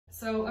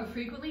So a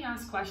frequently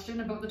asked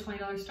question about the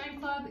 $20 Strength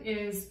Club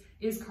is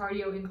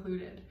cardio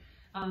included?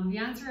 The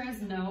answer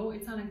is no,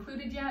 it's not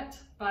included yet,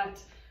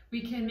 but we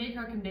can make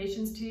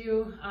recommendations to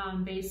you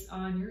based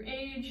on your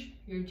age,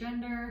 your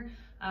gender,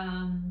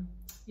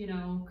 you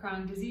know,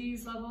 chronic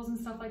disease levels and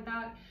stuff like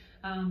that.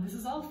 This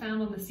is all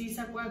found on the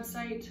CSEP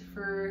website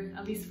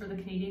at least for the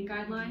Canadian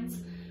guidelines.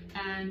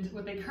 And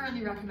what they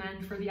currently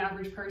recommend for the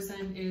average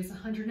person is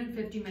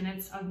 150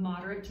 minutes of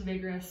moderate to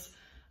vigorous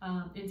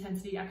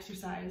intensity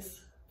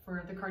exercise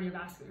for the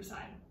cardiovascular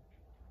side.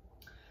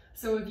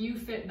 So if you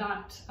fit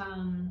that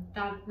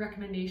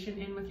recommendation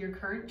in with your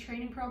current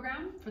training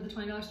program for the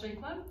 $20 Strength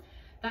Club,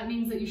 that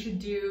means that you should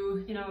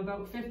do, you know,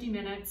 about 50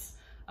 minutes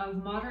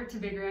of moderate to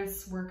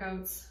vigorous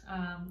workouts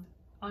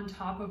on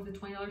top of the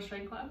 $20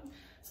 Strength Club.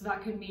 So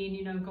that could mean,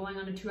 you know, going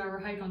on a 2-hour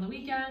hike on the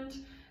weekend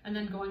and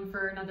then going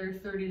for another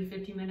 30 to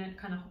 50 minute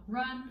kind of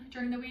run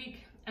during the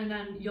week. And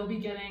then you'll be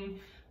getting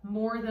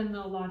more than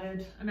the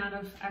allotted amount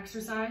of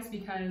exercise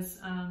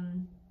because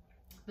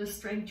the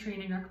strength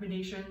training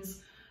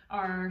recommendations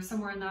are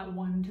somewhere in that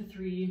 1 to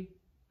 3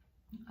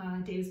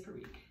 days per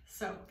week.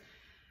 So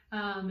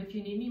if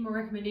you need any more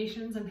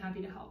recommendations, I'm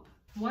happy to help.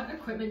 What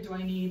equipment do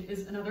I need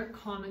is another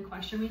common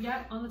question we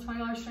get on the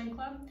 $20 Strength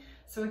Club.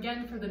 So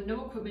again, for the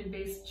no equipment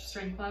based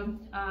Strength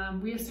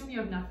Club, we assume you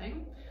have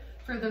nothing.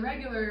 For the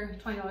regular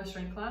 $20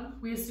 Strength Club,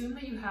 we assume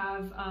that you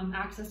have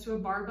access to a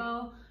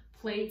barbell,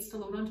 plates to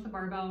load onto the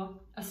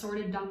barbell,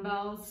 assorted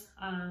dumbbells,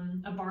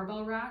 a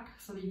barbell rack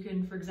so that you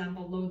can, for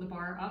example, load the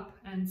bar up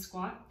and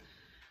squat.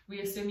 We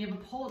assume you have a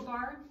pull-up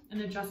bar,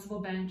 an adjustable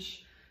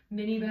bench,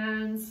 mini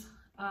bands,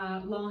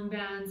 long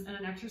bands, and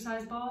an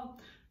exercise ball.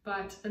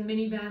 But the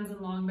mini bands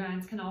and long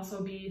bands can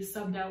also be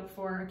subbed out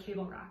for a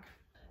cable rack.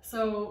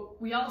 So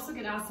we also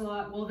get asked a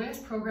lot, will this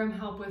program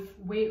help with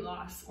weight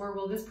loss, or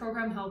will this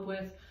program help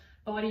with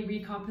body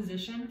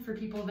recomposition for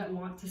people that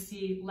want to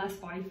see less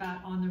body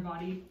fat on their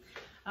body?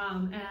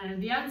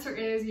 And the answer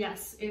is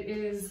yes, it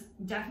is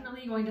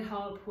definitely going to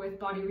help with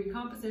body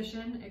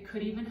recomposition. It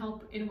could even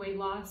help in weight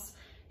loss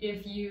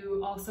if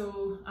you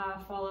also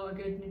follow a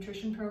good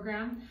nutrition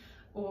program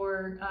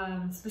or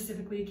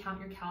specifically count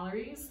your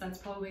calories. That's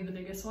probably the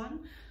biggest one.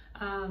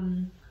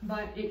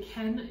 But it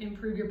can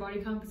improve your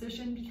body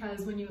composition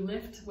because when you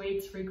lift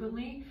weights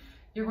frequently,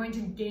 you're going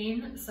to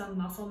gain some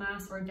muscle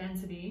mass or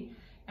density.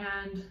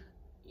 And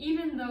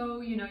even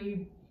though, you know,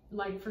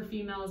 like for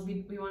females,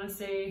 we want to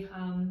say,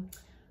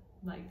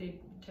 like they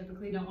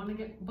typically don't want to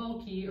get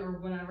bulky or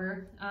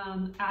whatever,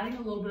 adding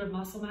a little bit of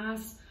muscle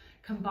mass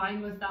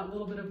combined with that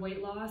little bit of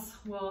weight loss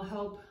will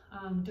help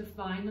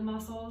define the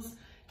muscles,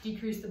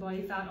 decrease the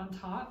body fat on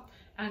top,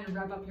 and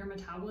rev up your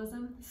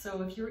metabolism.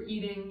 So if you're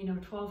eating, you know,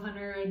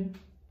 1,200,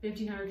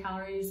 1,500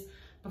 calories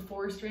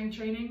before strength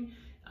training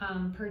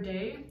per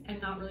day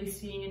and not really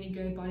seeing any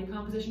good body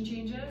composition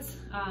changes,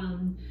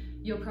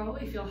 you'll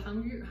probably feel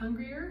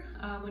hungrier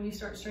when you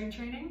start strength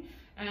training.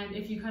 And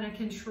if you kind of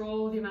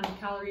control the amount of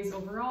calories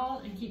overall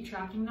and keep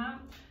tracking that,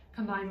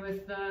 combined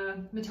with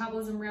the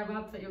metabolism rev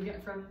up that you'll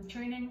get from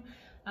training,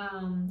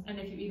 and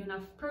if you eat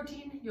enough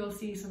protein, you'll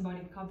see some body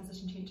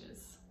composition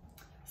changes.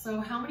 So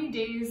how many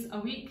days a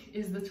week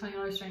is the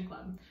 $20 Strength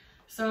Club?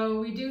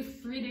 So we do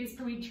 3 days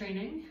per week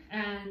training,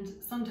 and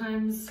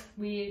sometimes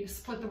we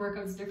split the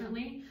workouts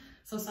differently.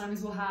 So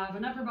sometimes we'll have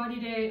an upper body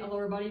day, a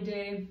lower body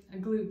day, a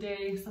glute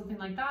day, something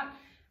like that.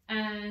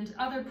 And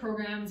other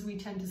programs, we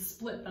tend to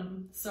split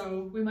them.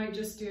 So we might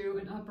just do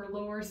an upper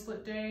lower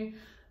split day,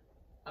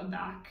 a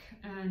back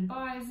and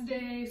buys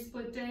day,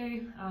 split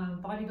day,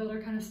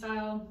 bodybuilder kind of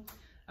style,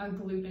 a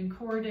glute and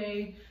core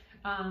day.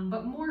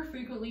 But more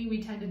frequently,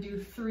 we tend to do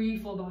 3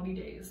 full body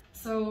days.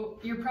 So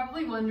you're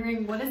probably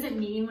wondering, what does it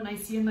mean when I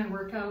see in my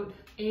workout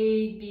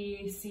A,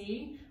 B,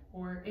 C,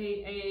 or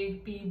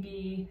A, B,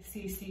 B,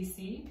 C, C,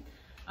 C?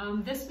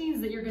 This means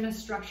that you're gonna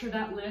structure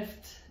that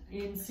lift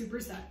in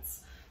supersets.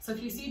 So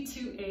if you see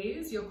 2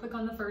 A's, you'll click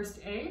on the first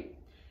A.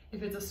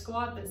 If it's a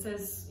squat that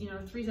says, you know,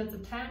 3 sets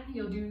of 10,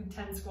 you'll do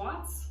 10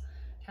 squats,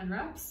 10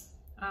 reps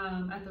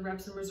at the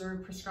reps in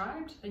reserve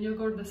prescribed. Then you'll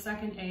go to the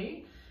second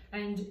A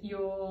and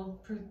you'll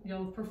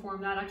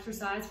perform that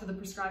exercise for the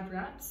prescribed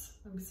reps.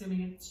 I'm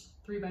assuming it's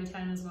 3 by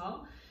 10 as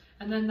well.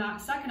 And then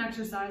that second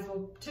exercise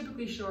will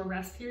typically show a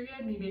rest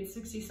period. Maybe it's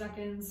 60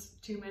 seconds,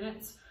 2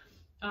 minutes.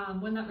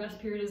 When that rest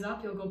period is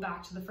up, you'll go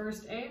back to the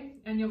first A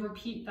and you'll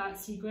repeat that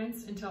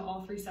sequence until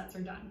all 3 sets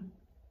are done.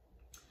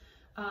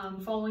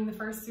 Following the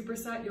first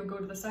superset, you'll go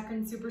to the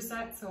second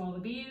superset. So all the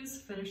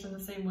B's finish in the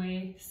same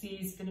way,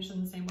 C's finish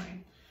in the same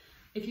way.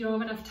 If you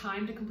don't have enough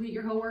time to complete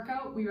your whole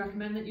workout, we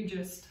recommend that you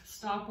just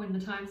stop when the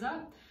time's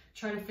up.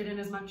 Try to fit in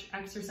as much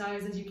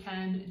exercise as you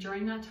can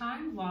during that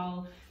time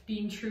while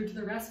being true to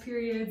the rest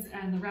periods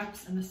and the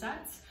reps and the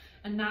sets.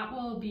 And that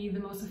will be the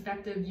most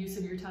effective use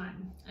of your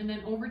time. And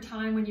then over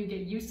time, when you get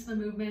used to the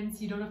movements,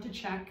 you don't have to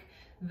check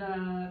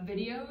the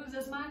videos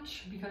as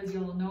much because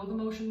you'll know the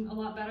motion a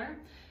lot better.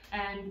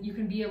 And you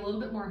can be a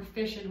little bit more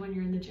efficient when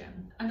you're in the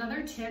gym.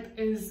 Another tip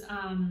is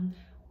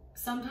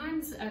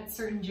sometimes at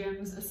certain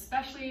gyms,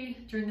 especially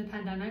during the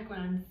pandemic when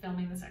I'm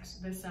filming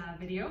this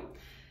video,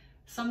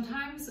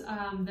 Sometimes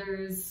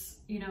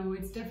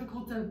it's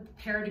difficult to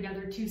pair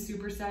together two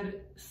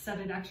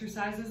supersetted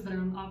exercises that are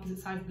on opposite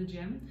sides of the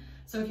gym.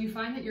 So if you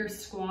find that your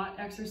squat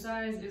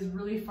exercise is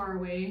really far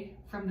away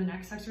from the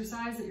next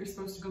exercise that you're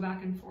supposed to go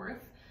back and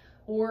forth,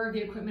 or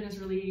the equipment is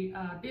really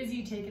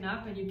busy, taken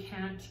up, and you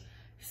can't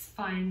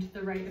find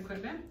the right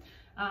equipment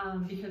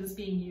because it's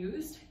being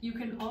used, you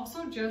can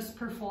also just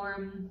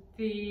perform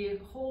the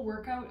whole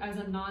workout as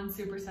a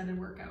non-supersetted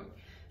workout.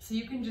 So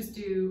you can just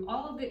do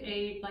all of the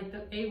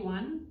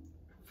A1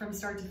 from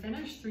start to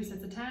finish, 3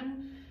 sets of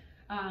 10,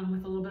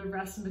 with a little bit of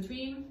rest in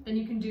between. Then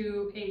you can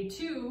do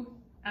A2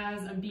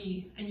 as a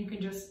B, and you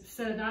can just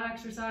sit at that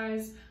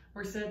exercise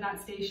or sit at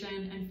that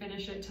station and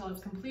finish it till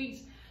it's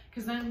complete,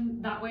 because then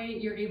that way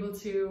you're able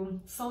to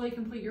slowly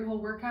complete your whole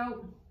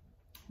workout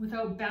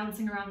without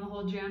bouncing around the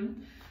whole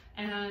gym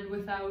and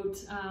without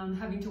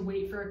having to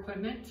wait for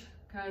equipment,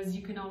 because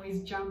you can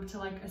always jump to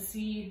like a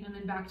C and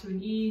then back to an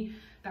E,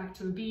 back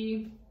to a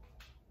B,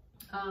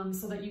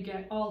 so that you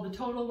get all the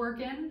total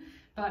work in,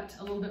 but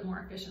a little bit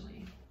more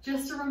efficiently.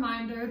 Just a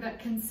reminder that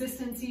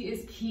consistency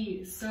is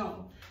key.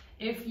 So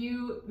if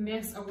you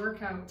miss a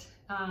workout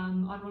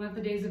on one of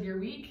the days of your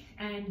week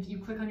and you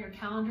click on your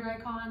calendar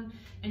icon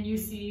and you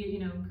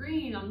see,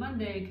 green on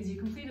Monday because you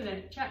completed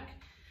it, check.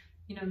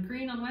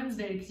 Green on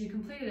Wednesday because you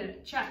completed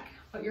it, check.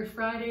 But your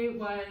Friday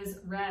was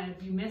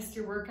red. You missed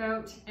your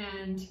workout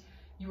and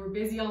you were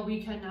busy all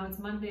weekend, now it's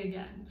Monday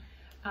again.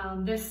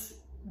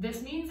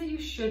 This means that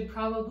you should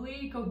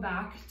probably go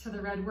back to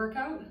the red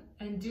workout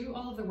and do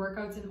all of the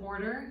workouts in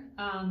order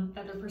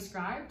that they're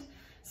prescribed,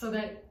 so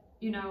that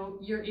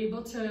you're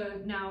able to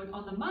now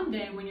on the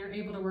Monday, when you're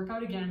able to work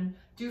out again,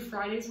 do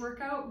Friday's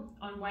workout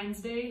on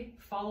Wednesday,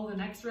 follow the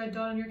next red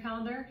dot on your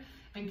calendar,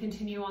 and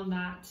continue on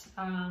that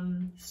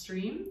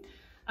stream.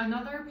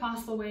 Another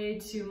possible way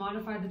to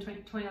modify the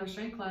 $20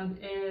 Strength Club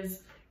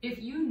is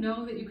if you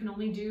know that you can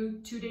only do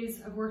 2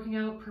 days of working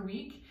out per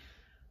week,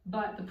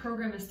 but the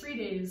program is 3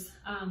 days,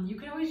 you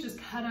can always just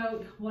cut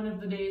out one of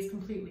the days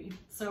completely.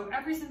 So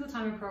every single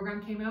time a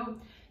program came out,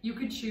 you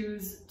could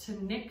choose to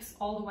nix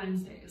all the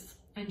Wednesdays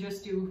and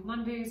just do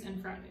Mondays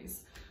and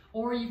Fridays.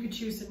 Or you could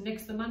choose to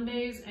nix the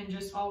Mondays and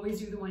just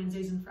always do the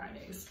Wednesdays and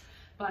Fridays.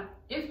 But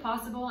if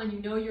possible, and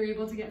you're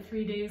able to get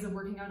 3 days of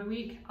working out a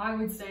week, I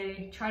would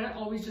say try to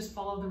always just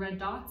follow the red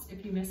dots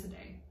if you miss a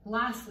day.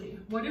 Lastly,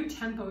 what do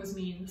tempos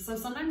mean? So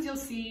sometimes you'll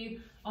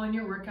see on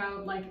your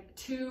workout like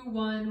 2,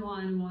 1,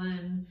 1,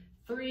 1,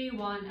 3,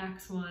 1,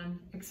 X1,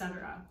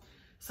 etc.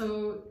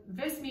 So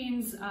this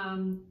means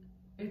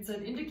it's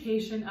an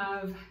indication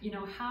of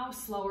how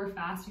slow or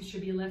fast you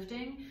should be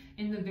lifting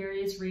in the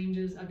various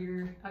ranges of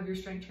your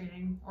strength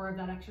training or of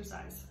that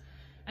exercise.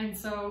 And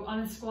so on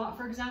a squat,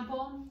 for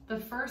example, the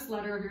first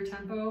letter of your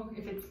tempo,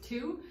 if it's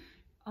 2,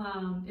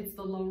 it's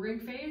the lowering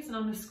phase, and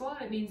on a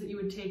squat it means that you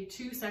would take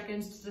 2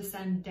 seconds to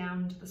descend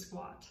down to the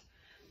squat.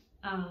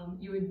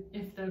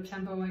 If the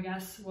tempo,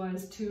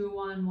 was 2,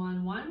 1,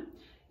 1, 1,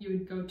 you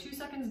would go 2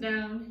 seconds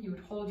down, you would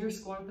hold your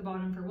squat at the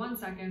bottom for 1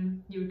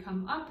 second, you would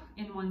come up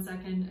in 1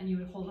 second, and you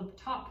would hold at the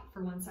top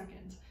for 1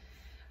 second.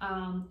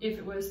 If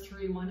it was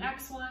 3, 1,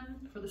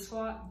 X1 for the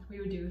squat, we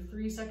would do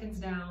 3 seconds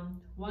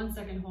down, 1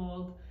 second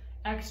hold,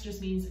 X just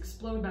means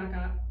explode back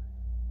up,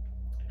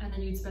 and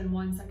then you'd spend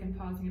 1 second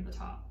pausing at the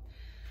top.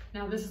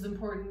 Now this is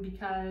important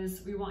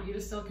because we want you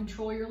to still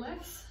control your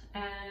lifts,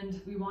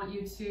 and we want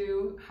you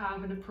to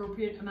have an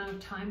appropriate amount of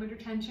time under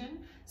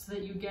tension so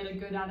that you get a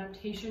good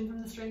adaptation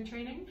from the strength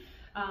training.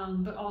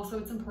 But also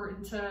it's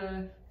important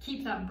to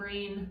keep that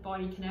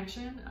brain-body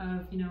connection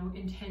of,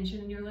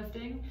 intention in your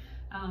lifting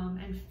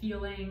and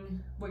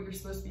feeling what you're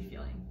supposed to be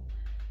feeling.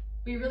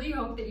 We really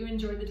hope that you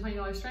enjoyed the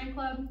 $20 Strength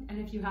Club, and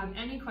if you have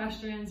any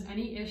questions,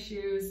 any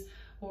issues,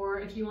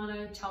 or if you want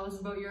to tell us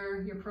about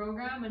your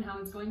program and how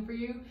it's going for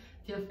you,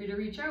 feel free to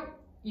reach out.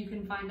 You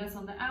can find us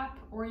on the app,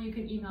 or you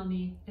can email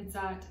me. It's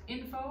at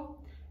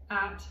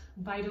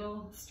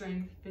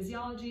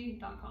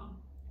info@vitalstrengthphysiology.com.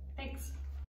 Thanks.